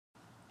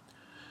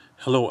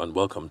Hello and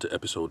welcome to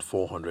episode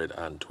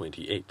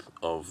 428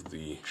 of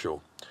the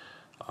show.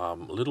 A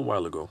little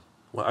while ago,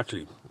 well,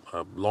 actually,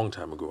 a long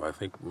time ago, I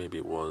think maybe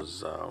it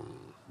was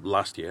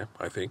last year,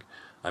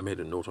 I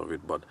made a note of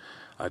it, but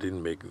I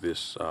didn't make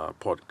this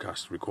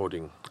podcast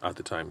recording at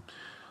the time.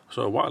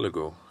 So, a while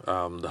ago,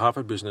 the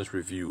Harvard Business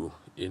Review,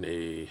 in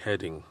a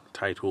heading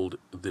titled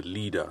The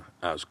Leader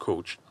as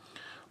Coach,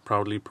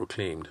 proudly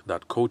proclaimed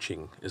that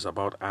coaching is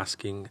about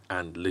asking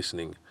and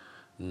listening,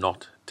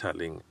 not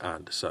telling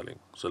and selling.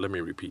 So let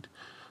me repeat.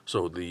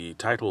 So the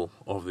title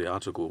of the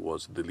article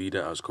was The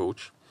Leader as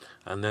Coach,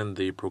 and then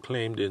they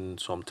proclaimed in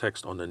some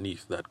text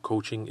underneath that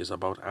coaching is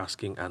about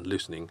asking and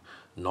listening,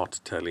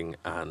 not telling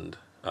and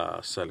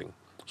selling.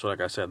 So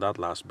like I said, that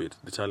last bit,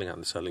 the telling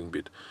and the selling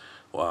bit,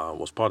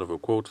 was part of a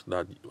quote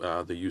that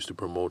they used to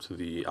promote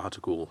the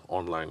article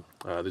online.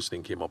 This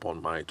thing came up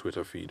on my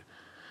Twitter feed.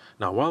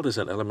 Now, while there's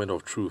an element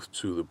of truth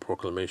to the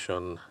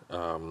proclamation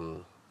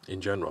in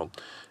general,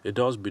 it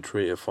does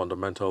betray a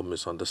fundamental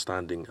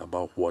misunderstanding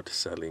about what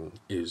selling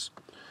is.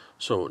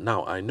 So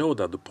now I know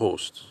that the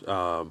post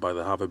by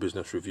the Harvard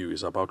Business Review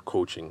is about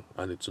coaching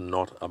and it's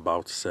not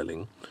about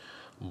selling,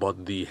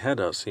 but the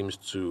header seems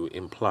to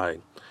imply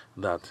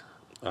that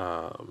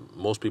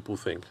most people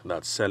think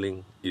that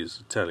selling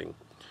is telling,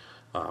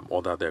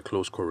 or that they're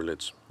close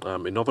correlates.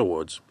 In other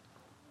words,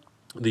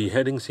 the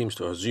heading seems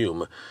to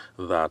assume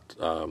that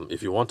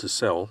if you want to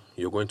sell,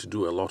 you're going to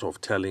do a lot of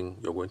telling,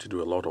 you're going to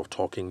do a lot of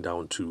talking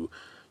down to,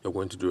 you're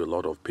going to do a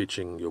lot of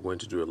pitching, you're going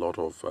to do a lot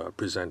of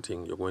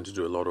presenting, you're going to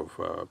do a lot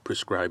of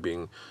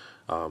prescribing,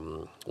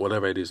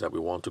 whatever it is that we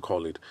want to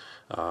call it.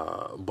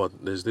 But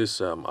there's this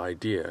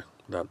idea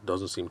that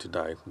doesn't seem to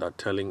die, that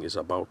telling is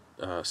about,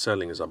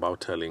 selling is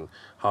about telling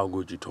how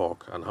good you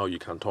talk and how you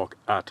can talk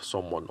at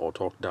someone or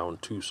talk down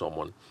to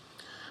someone.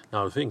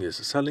 Now, the thing is,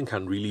 selling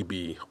can really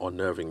be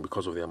unnerving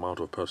because of the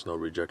amount of personal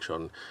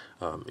rejection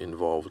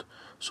involved.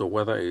 So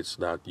whether it's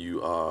that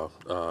you are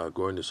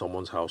going to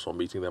someone's house or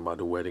meeting them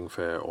at a wedding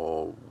fair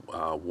or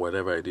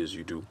whatever it is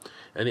you do,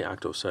 any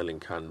act of selling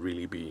can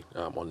really be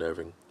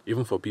unnerving.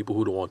 Even for people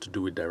who don't want to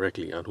do it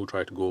directly and who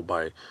try to go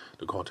by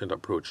the content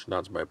approach,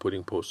 that's by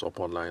putting posts up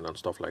online and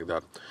stuff like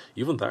that.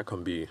 Even that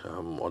can be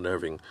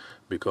unnerving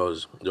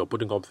because you're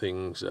putting up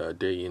things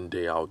day in,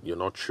 day out. You're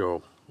not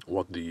sure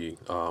what the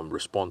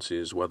response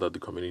is, whether the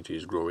community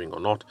is growing or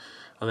not.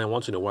 And then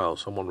once in a while,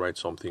 someone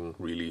writes something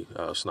really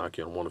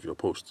snarky on one of your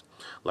posts,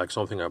 like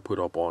something I put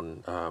up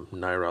on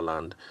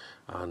Nairaland,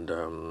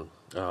 and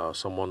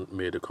someone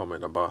made a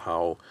comment about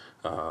how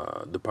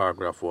the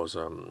paragraph was,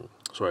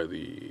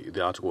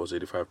 the article was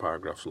 85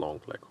 paragraphs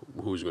long. Like,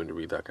 who's going to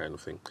read that kind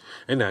of thing?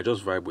 And I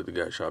just vibe with the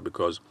guy,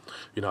 because,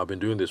 I've been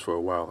doing this for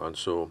a while, and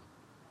so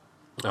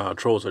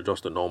trolls are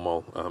just a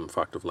normal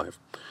fact of life.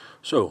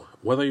 So,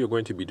 whether you're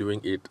going to be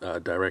doing it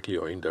directly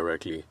or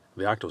indirectly,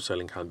 the act of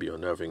selling can be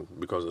unnerving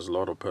because there's a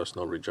lot of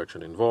personal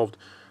rejection involved.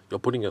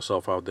 You're putting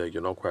yourself out there,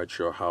 you're not quite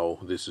sure how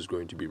this is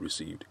going to be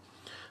received.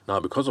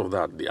 Now, because of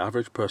that, the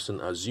average person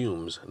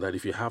assumes that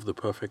if you have the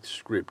perfect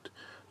script,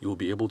 you'll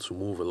be able to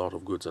move a lot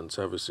of goods and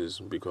services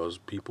because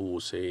people will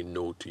say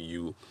no to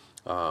you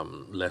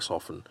less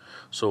often.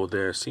 So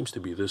there seems to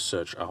be this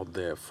search out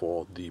there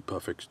for the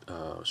perfect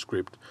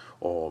script,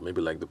 or maybe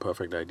like the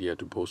perfect idea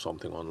to post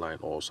something online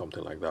or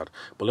something like that.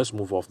 But let's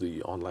move off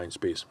the online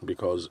space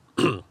because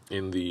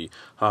in the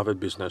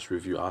Harvard Business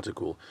Review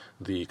article,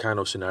 the kind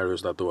of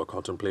scenarios that they were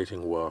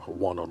contemplating were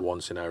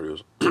one-on-one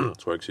scenarios.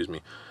 So excuse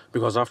me,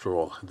 because after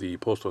all, the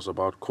post was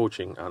about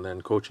coaching, and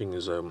then coaching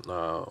is a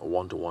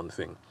one-to-one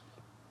thing.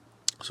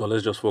 So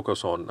let's just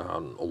focus on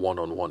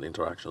one-on-one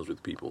interactions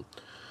with people.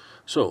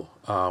 So,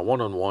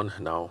 one-on-one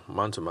now,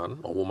 man-to-man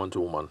or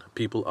woman-to-woman,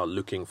 people are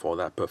looking for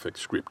that perfect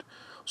script.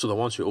 So that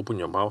once you open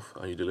your mouth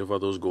and you deliver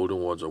those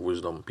golden words of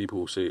wisdom, people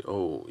will say,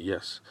 oh,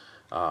 yes,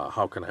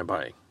 how can I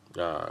buy?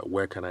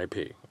 Where can I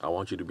pay? I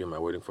want you to be my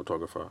wedding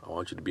photographer. I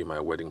want you to be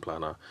my wedding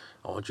planner.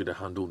 I want you to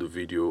handle the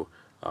video.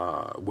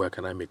 Where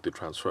can I make the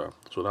transfer?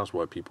 So that's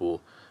what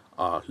people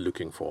are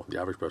looking for. The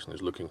average person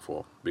is looking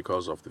for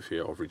because of the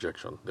fear of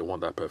rejection. They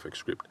want that perfect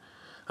script.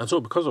 And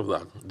so because of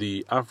that,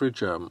 the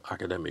average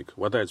academic,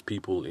 whether it's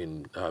people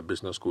in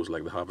business schools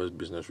like the Harvard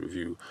Business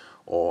Review,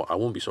 or I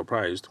won't be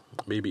surprised,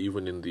 maybe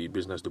even in the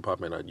business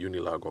department at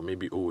Unilag or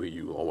maybe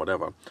OAU or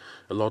whatever,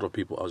 a lot of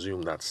people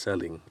assume that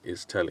selling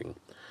is telling.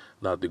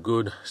 That the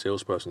good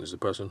salesperson is the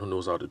person who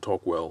knows how to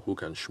talk well, who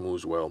can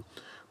schmooze well,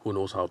 who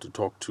knows how to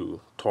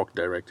talk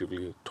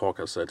directly, talk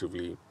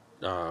assertively,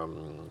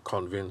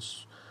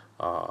 convince,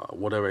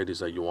 whatever it is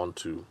that you want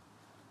to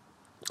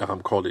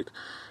call it.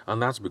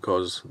 And that's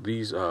because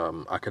these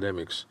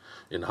academics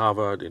in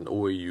Harvard, in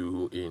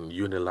OAU, in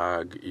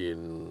Unilag,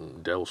 in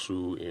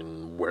Delsu,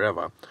 in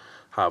wherever,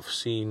 have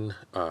seen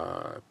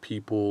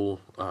people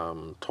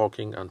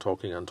talking and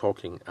talking and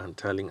talking and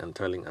telling and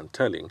telling and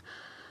telling,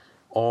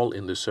 all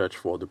in the search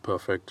for the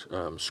perfect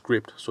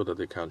script so that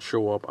they can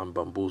show up and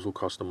bamboozle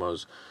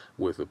customers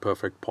with a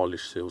perfect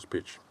polished sales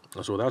pitch.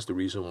 And so that's the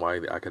reason why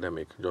the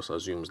academic just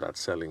assumes that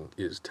selling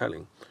is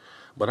telling.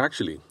 But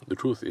actually, the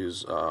truth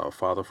is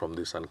farther from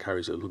this and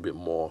carries a little bit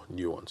more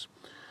nuance.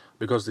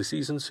 Because the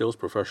seasoned sales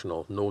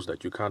professional knows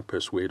that you can't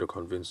persuade or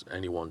convince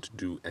anyone to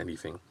do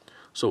anything.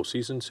 So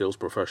seasoned sales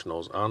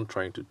professionals aren't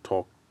trying to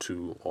talk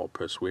to or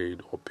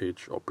persuade or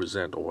pitch or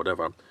present or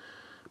whatever,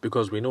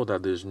 because we know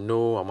that there's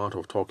no amount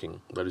of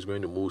talking that is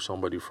going to move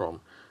somebody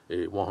from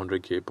a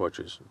 100k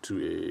purchase to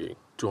a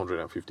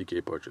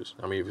 250k purchase.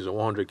 I mean, if he's a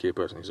 100k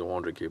person, he's a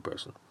 100k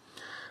person.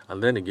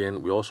 And then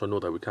again, we also know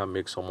that we can't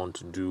make someone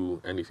to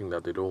do anything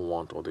that they don't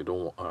want or they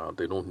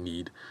don't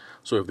need.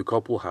 So if the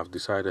couple have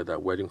decided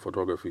that wedding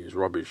photography is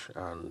rubbish,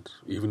 and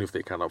even if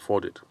they can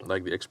afford it,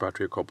 like the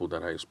expatriate couple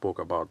that I spoke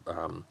about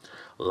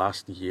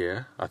last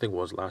year, I think it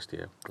was last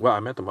year. Well, I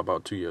met them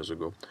about 2 years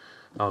ago.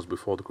 That was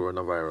before the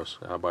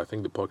coronavirus, but I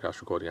think the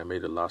podcast recording I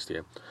made it last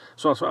year.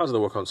 So as far as they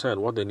were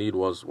concerned, what they needed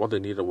was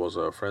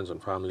friends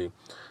and family,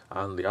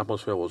 and the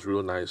atmosphere was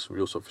real nice,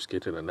 real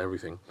sophisticated, and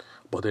everything.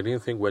 But they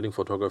didn't think wedding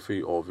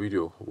photography or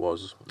video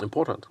was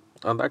important.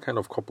 And that kind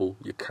of couple,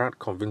 you can't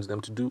convince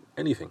them to do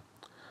anything.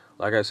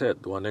 Like I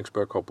said, they were an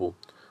expert couple,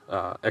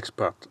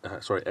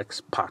 expatriate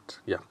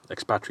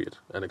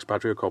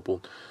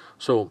couple.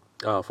 So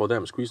for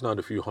them, squeezing out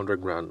a few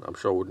 $100,000, I'm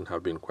sure wouldn't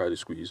have been quite a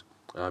squeeze.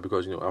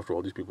 Because, after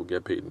all, these people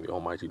get paid in the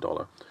almighty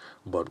dollar.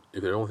 But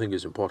if they don't think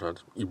it's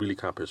important, you really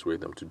can't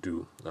persuade them to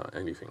do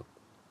anything.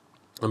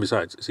 And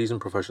besides, a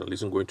seasoned professional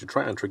isn't going to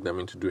try and trick them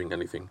into doing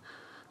anything.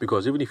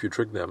 Because even if you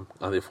trick them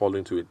and they fall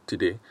into it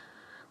today,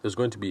 there's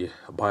going to be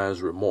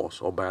buyer's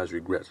remorse or buyer's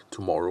regret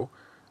tomorrow,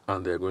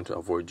 and they're going to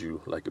avoid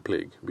you like a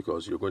plague,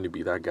 because you're going to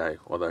be that guy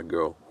or that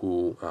girl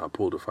who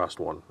pulled a fast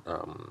one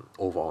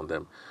over on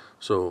them.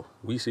 So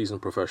we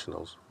seasoned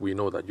professionals, we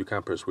know that you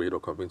can't persuade or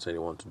convince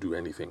anyone to do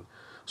anything.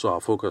 So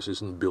our focus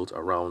isn't built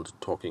around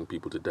talking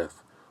people to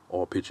death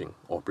or pitching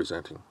or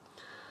presenting.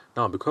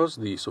 Now, because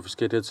the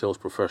sophisticated sales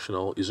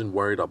professional isn't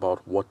worried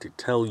about what to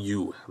tell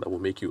you that will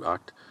make you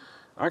act,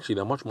 actually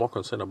they're much more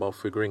concerned about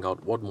figuring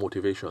out what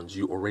motivations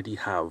you already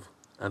have,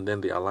 and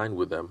then they align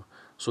with them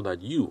so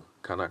that you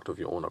can act of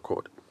your own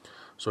accord.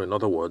 So in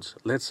other words,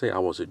 let's say I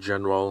was a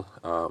general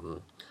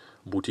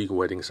boutique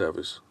wedding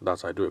service.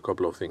 I do a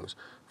couple of things: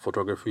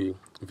 photography,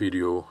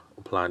 video,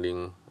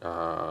 planning,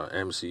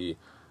 MC,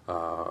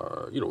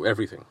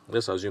 everything.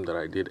 Let's assume that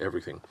I did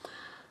everything.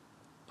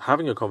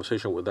 Having a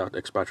conversation with that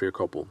expatriate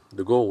couple,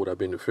 the goal would have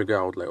been to figure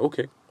out, like,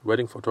 okay,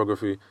 wedding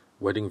photography,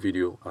 wedding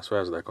video, as far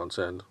as they're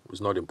concerned,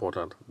 is not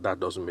important. That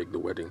doesn't make the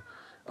wedding.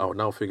 I would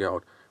now figure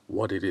out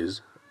what it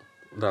is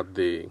that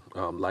they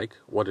like,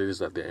 what it is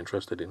that they're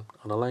interested in,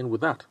 and align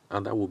with that.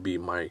 And that will be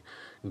my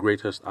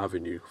greatest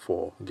avenue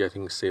for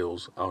getting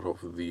sales out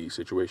of the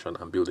situation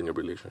and building a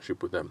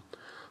relationship with them.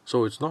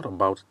 So it's not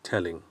about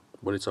telling,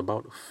 but it's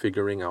about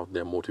figuring out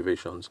their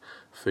motivations,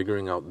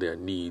 figuring out their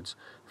needs,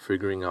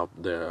 figuring out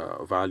their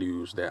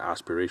values, their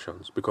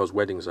aspirations, because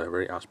weddings are a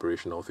very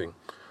aspirational thing.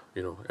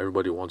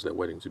 Everybody wants their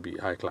wedding to be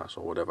high class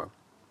or whatever.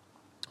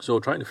 So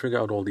trying to figure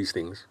out all these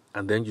things,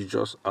 and then you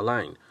just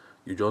align,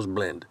 you just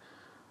blend,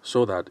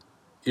 so that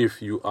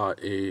if you are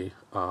a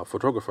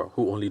photographer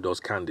who only does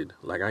candid,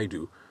 like I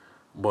do,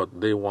 but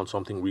they want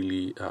something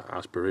really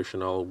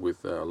aspirational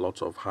with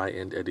lots of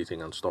high-end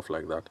editing and stuff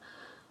like that,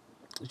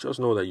 just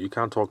know that you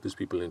can't talk these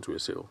people into a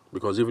sale,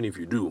 because even if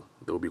you do,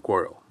 there will be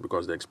quarrel,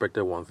 because they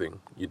expected one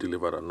thing, you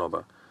delivered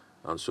another,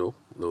 and so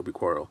there will be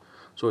quarrel.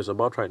 So it's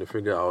about trying to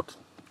figure out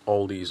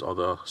all these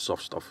other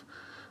soft stuff.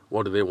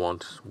 What do they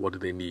want? What do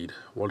they need?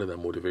 What are their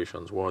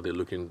motivations? What are they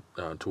looking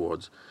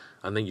towards?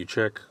 And then you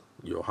check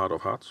your heart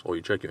of hearts, or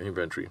you check your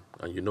inventory,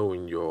 and you know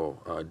in your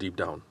deep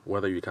down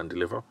whether you can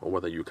deliver or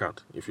whether you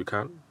can't. If you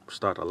can,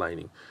 start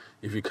aligning.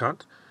 If you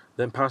can't,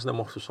 then pass them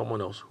off to someone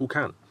else who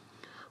can.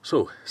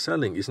 So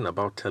selling isn't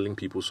about telling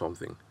people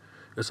something.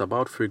 It's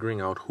about figuring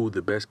out who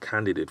the best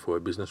candidate for a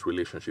business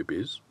relationship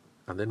is,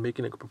 and then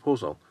making a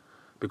proposal.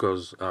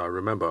 Because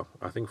remember,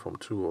 I think from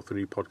 2 or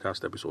 3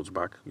 podcast episodes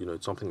back,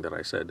 it's something that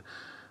I said.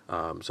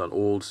 It's an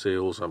old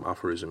sales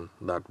aphorism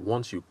that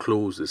once you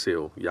close the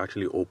sale, you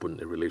actually open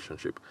a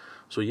relationship.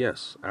 So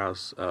yes,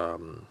 as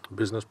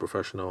business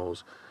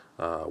professionals,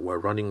 we're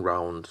running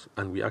round,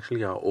 and we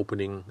actually are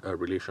opening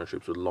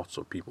relationships with lots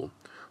of people.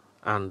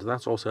 And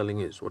that's all selling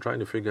is. We're trying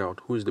to figure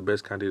out who is the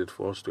best candidate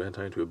for us to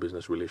enter into a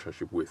business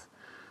relationship with.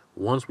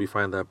 Once we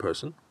find that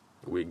person,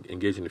 we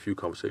engage in a few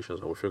conversations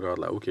and we figure out,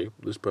 like, okay,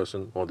 this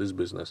person or this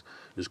business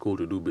is cool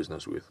to do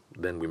business with.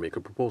 Then we make a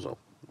proposal.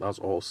 That's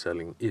all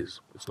selling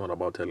is. It's not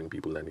about telling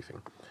people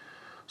anything.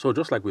 So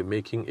just like we're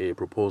making a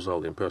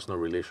proposal in personal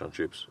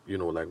relationships,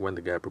 like when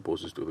the guy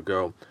proposes to the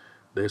girl,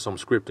 there's some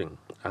scripting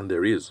and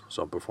there is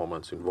some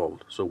performance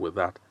involved. So with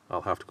that,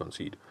 I'll have to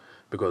concede.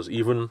 Because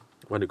even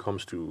when it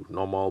comes to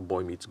normal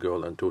boy meets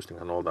girl and toasting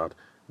and all that,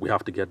 we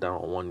have to get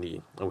down on one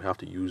knee and we have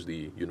to use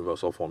the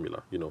universal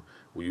formula.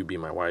 Will you be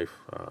my wife?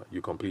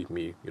 You complete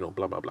me,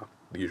 blah, blah, blah.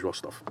 The usual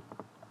stuff.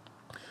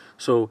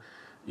 So,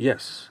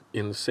 yes,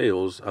 in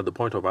sales, at the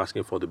point of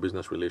asking for the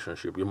business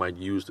relationship, you might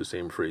use the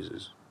same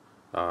phrases.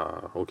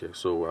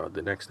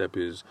 The next step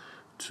is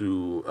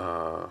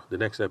the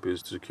next step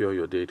is to secure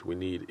your date. We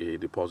need a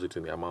deposit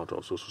in the amount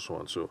of so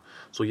and so.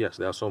 So yes,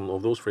 there are some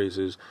of those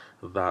phrases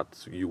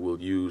that you will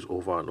use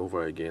over and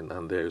over again,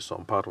 and there is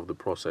some part of the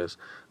process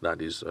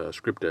that is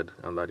scripted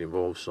and that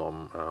involves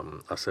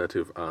some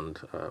assertive and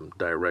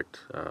direct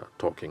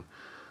talking.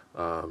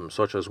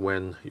 Such as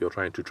when you're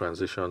trying to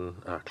transition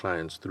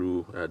clients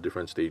through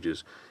different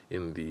stages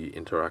in the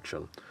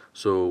interaction.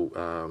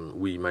 So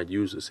we might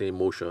use the same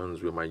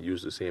motions, we might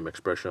use the same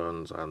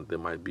expressions, and there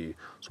might be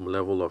some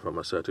level of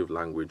assertive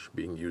language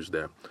being used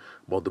there.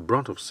 But the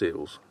brunt of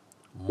sales,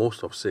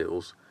 most of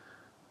sales,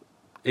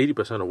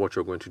 80% of what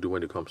you're going to do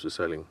when it comes to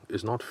selling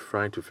is not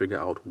trying to figure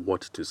out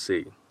what to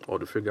say or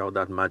to figure out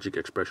that magic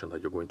expression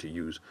that you're going to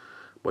use,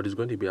 but it's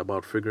going to be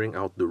about figuring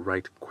out the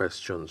right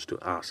questions to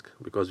ask.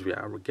 Because if you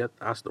ever get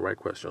asked the right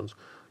questions,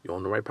 you're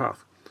on the right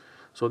path.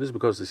 So this is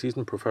because the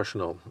seasoned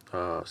professional,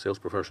 sales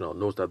professional,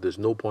 knows that there's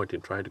no point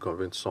in trying to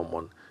convince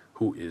someone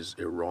who is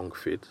a wrong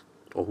fit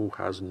or who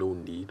has no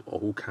need or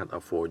who can't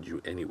afford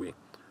you anyway.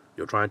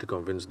 You're trying to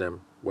convince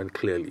them when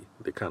clearly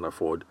they can't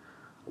afford.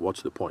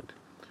 What's the point?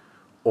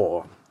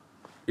 Or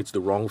it's the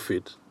wrong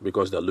fit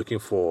because they're looking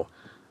for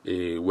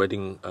a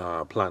wedding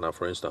planner,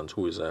 for instance,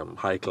 who is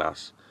high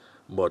class,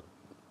 but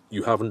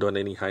you haven't done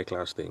any high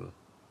class thing,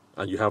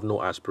 and you have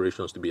no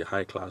aspirations to be a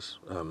high class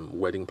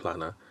wedding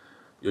planner.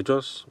 It's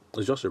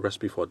just a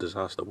recipe for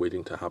disaster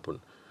waiting to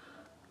happen.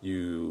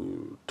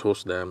 You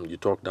toast them, you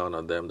talk down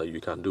at them that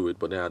you can do it,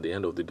 but then at the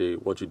end of the day,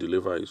 what you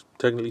deliver is,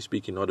 technically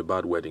speaking, not a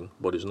bad wedding,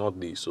 but it's not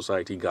the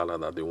society gala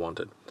that they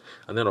wanted.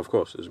 And then, of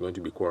course, it's going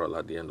to be quarrel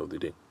at the end of the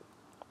day.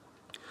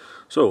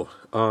 So,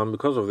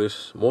 because of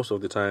this, most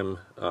of the time,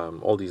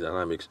 all these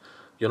dynamics,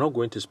 you're not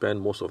going to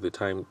spend most of the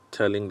time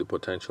telling the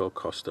potential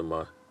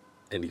customer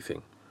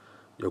anything.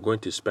 You're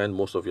going to spend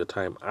most of your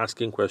time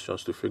asking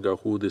questions to figure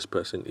out who this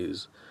person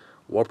is,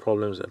 what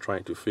problems they're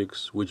trying to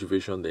fix, which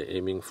vision they're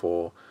aiming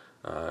for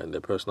in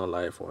their personal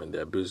life or in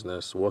their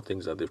business, what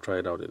things that they've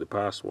tried out in the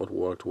past, what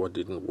worked, what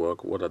didn't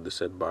work, what are the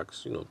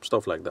setbacks,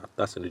 stuff like that.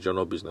 That's in the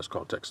general business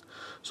context.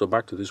 So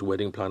back to this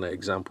wedding planner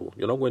example,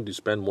 you're not going to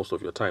spend most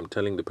of your time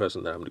telling the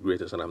person that I'm the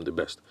greatest and I'm the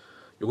best.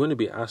 You're going to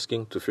be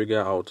asking to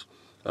figure out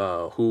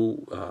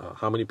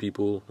how many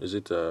people, is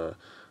it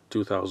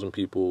 2,000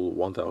 people,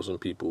 1,000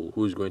 people,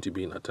 who is going to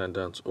be in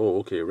attendance? Oh,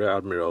 okay, Rear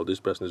Admiral, this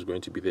person is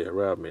going to be there.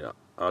 Rear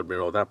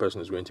Admiral, that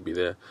person is going to be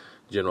there.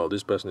 General,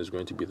 this person is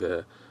going to be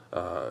there.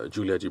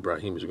 Juliet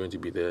Ibrahim is going to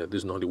be there.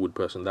 This Nollywood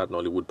person, that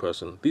Nollywood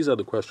person. These are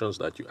the questions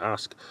that you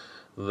ask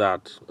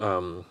that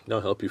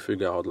they'll help you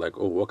figure out, like,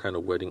 oh, what kind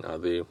of wedding are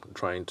they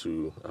trying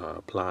to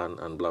plan,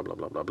 and blah, blah,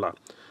 blah, blah, blah.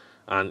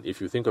 And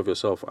if you think of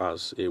yourself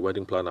as a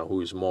wedding planner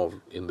who is more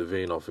in the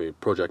vein of a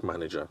project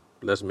manager,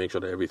 let's make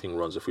sure that everything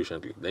runs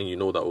efficiently. Then you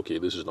know that, okay,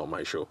 this is not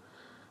my show.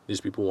 These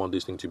people want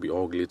this thing to be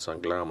all glitz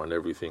and glam and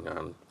everything,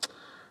 and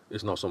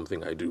it's not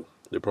something I do.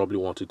 They probably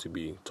want it to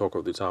be talk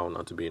of the town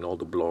and to be in all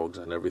the blogs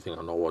and everything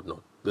and all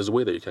whatnot. There's a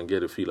way that you can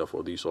get a feeler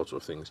for these sorts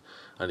of things.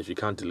 And if you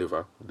can't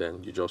deliver,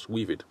 then you just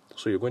weave it.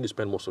 So you're going to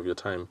spend most of your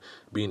time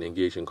being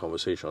engaged in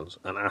conversations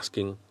and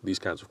asking these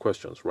kinds of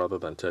questions rather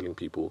than telling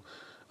people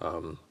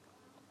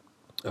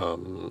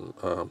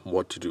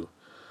what to do.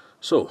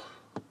 So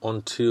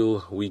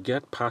until we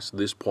get past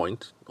this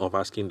point of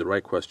asking the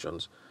right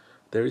questions,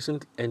 there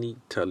isn't any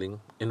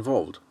telling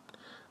involved.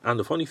 And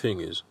the funny thing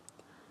is,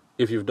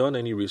 if you've done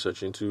any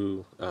research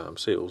into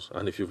sales,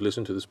 and if you've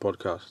listened to this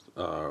podcast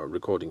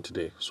recording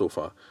today so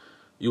far,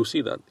 you'll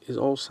see that it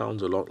all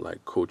sounds a lot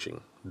like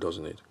coaching,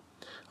 doesn't it?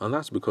 And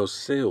that's because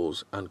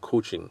sales and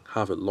coaching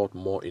have a lot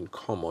more in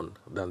common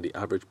than the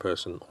average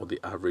person or the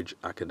average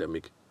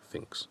academic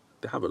thinks.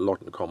 They have a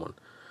lot in common.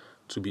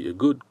 To be a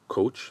good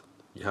coach,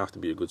 you have to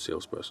be a good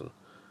salesperson.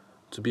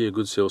 To be a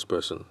good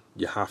salesperson,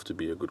 you have to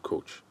be a good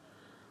coach.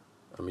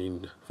 I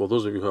mean, for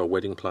those of you who are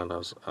wedding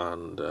planners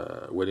and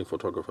wedding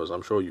photographers,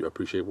 I'm sure you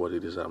appreciate what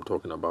it is that I'm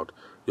talking about.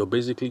 You're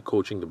basically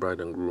coaching the bride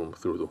and groom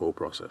through the whole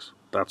process.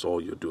 That's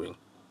all you're doing.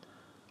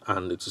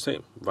 And it's the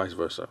same, vice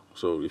versa.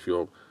 So if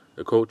you're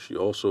a coach,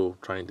 you're also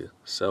trying to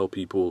sell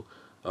people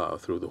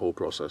through the whole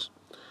process.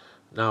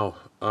 Now,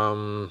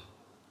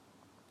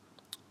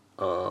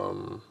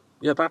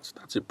 yeah,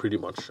 that's it pretty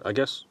much. I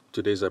guess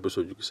today's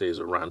episode, you could say, is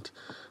a rant.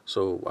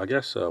 So I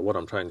guess what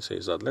I'm trying to say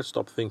is that let's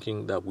stop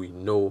thinking that we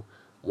know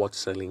what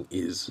selling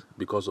is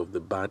because of the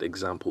bad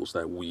examples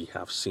that we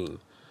have seen.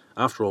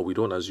 After all, we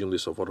don't assume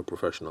this of other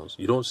professionals.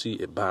 You don't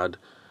see a bad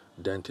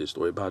dentist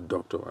or a bad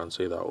doctor and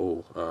say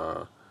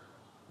that,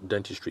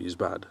 dentistry is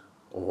bad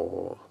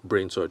or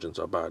brain surgeons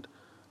are bad.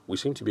 We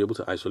seem to be able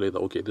to isolate that,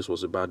 okay, this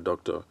was a bad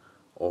doctor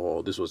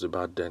or this was a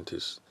bad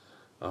dentist.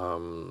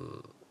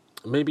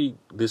 Maybe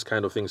this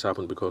kind of things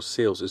happen because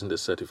sales isn't a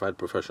certified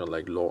profession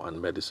like law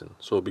and medicine.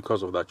 So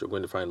because of that, you're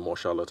going to find more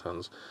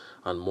charlatans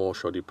and more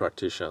shoddy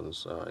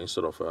practitioners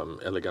instead of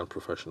elegant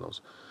professionals.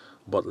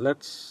 But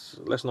let's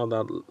not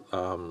that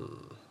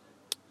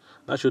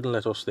shouldn't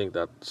let us think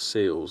that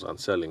sales and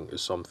selling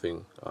is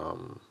something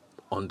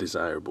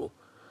undesirable.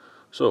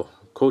 So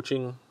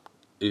coaching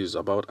is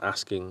about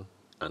asking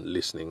and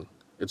listening.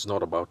 It's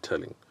not about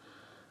telling.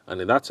 And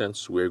in that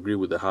sense, we agree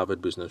with the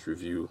Harvard Business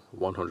Review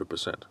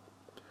 100%.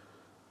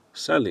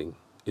 Selling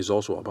is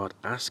also about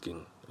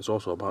asking. It's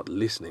also about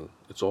listening.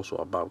 It's also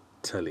about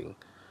telling.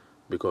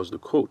 Because the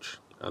coach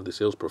and the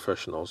sales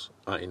professionals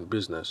are in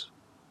business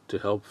to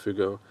help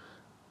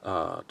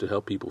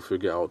people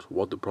figure out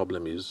what the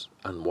problem is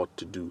and what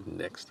to do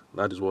next.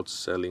 That is what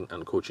selling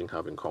and coaching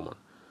have in common.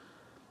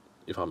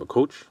 If I'm a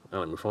coach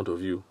and I'm in front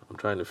of you, I'm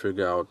trying to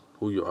figure out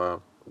who you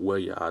are, where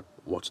you're at,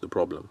 what's the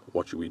problem,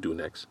 what should we do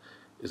next.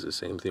 It's the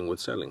same thing with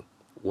selling.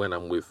 When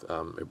I'm with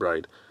a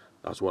bride,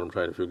 that's what I'm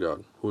trying to figure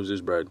out. Who's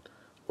this bride?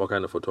 What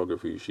kind of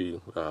photography is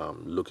she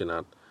looking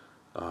at?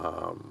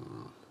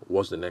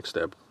 What's the next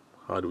step?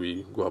 How do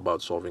we go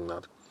about solving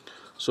that?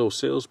 So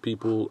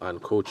salespeople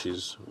and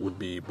coaches would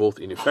be both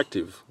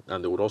ineffective,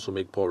 and they would also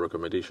make poor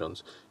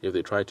recommendations if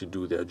they try to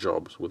do their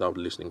jobs without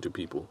listening to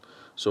people.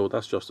 So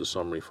that's just a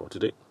summary for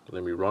today.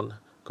 Let me run,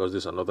 because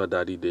this is another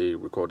Daddy Day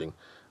recording,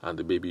 and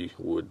the baby's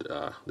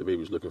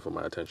looking for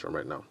my attention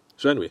right now.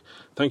 So anyway,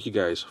 thank you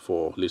guys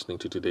for listening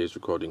to today's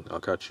recording. I'll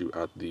catch you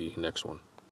at the next one.